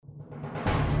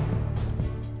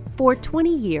For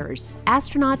 20 years,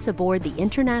 astronauts aboard the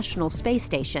International Space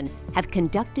Station have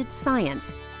conducted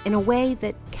science in a way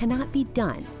that cannot be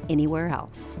done anywhere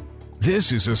else.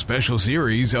 This is a special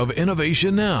series of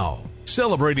Innovation Now,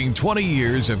 celebrating 20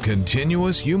 years of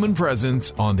continuous human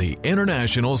presence on the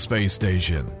International Space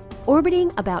Station.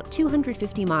 Orbiting about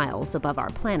 250 miles above our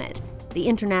planet, the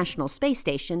International Space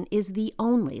Station is the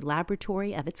only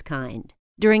laboratory of its kind.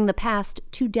 During the past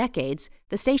 2 decades,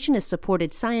 the station has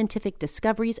supported scientific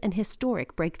discoveries and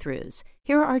historic breakthroughs.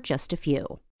 Here are just a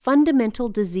few. Fundamental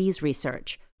disease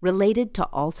research related to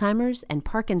Alzheimer's and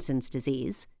Parkinson's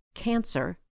disease,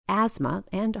 cancer, asthma,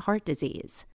 and heart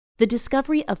disease. The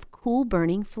discovery of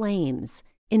cool-burning flames,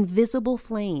 invisible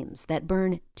flames that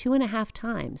burn 2.5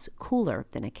 times cooler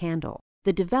than a candle.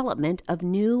 The development of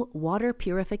new water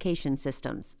purification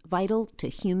systems vital to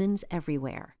humans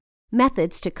everywhere.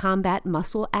 Methods to combat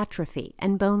muscle atrophy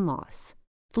and bone loss.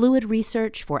 Fluid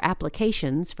research for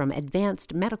applications from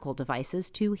advanced medical devices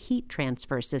to heat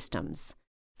transfer systems.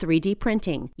 3D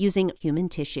printing using human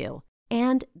tissue.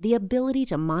 And the ability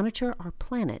to monitor our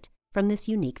planet from this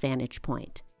unique vantage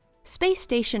point. Space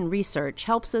station research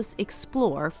helps us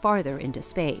explore farther into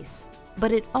space,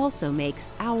 but it also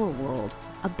makes our world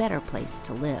a better place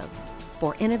to live.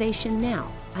 For Innovation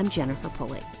Now, I'm Jennifer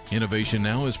Pulley. Innovation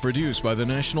Now is produced by the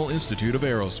National Institute of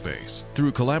Aerospace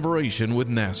through collaboration with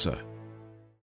NASA.